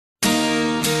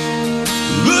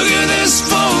this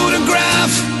photograph.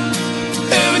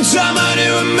 Every time I do,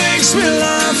 it makes me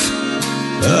laugh.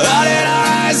 How did our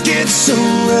eyes get so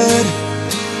red?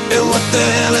 And what the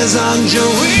hell is on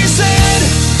Joey's head?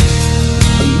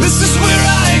 This is where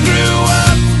I grew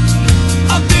up.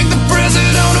 I think the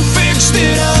president fixed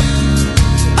it up.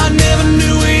 I never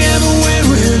knew we ever went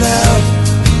without.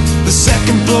 The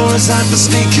second floor is hot for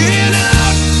sneaking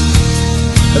out.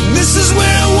 And this is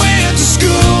where I went to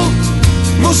school.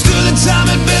 Most of the time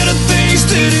had better things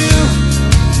to do.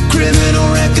 Criminal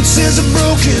record says I've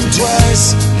broken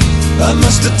twice. I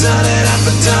must have done it half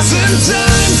a dozen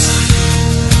times.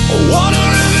 I wonder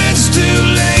if it's too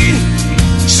late.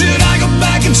 Should I go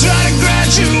back and try to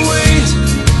graduate?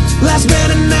 Life's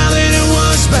better now than it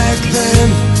was back then.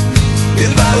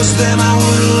 If I was them, I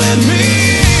wouldn't let me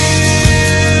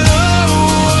in. Oh,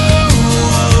 oh,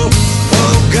 oh,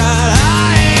 oh God.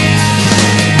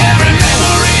 Every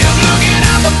memory of looking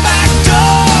out the back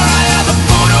door. I have a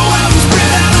photo album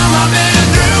spread out on my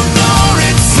bedroom floor.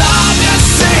 It's time to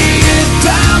say it,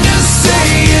 time to say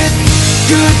it.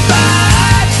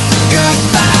 Goodbye,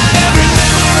 goodbye. Every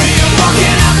memory of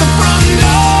walking out the front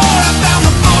door. I found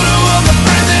the photo of the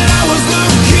friend that I was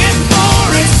looking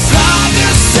for. It's time to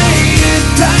say it,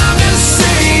 time to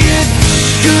say it.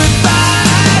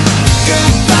 Goodbye,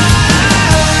 goodbye.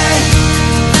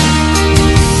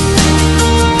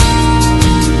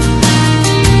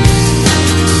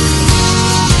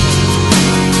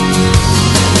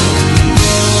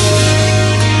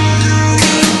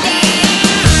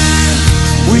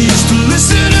 We used to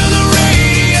listen to the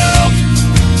radio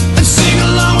and sing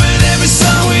along with every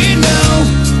song we know.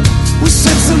 We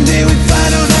said someday we'd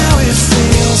find out how it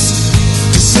feels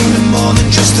to sing to more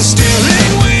than just a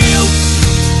steering wheel.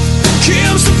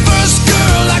 Kim's the first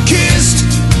girl I kissed.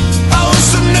 I was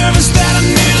so nervous that I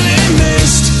nearly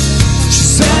missed.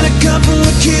 She's had a couple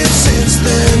of kids since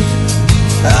then.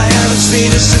 I haven't seen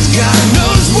her since God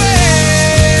knows when.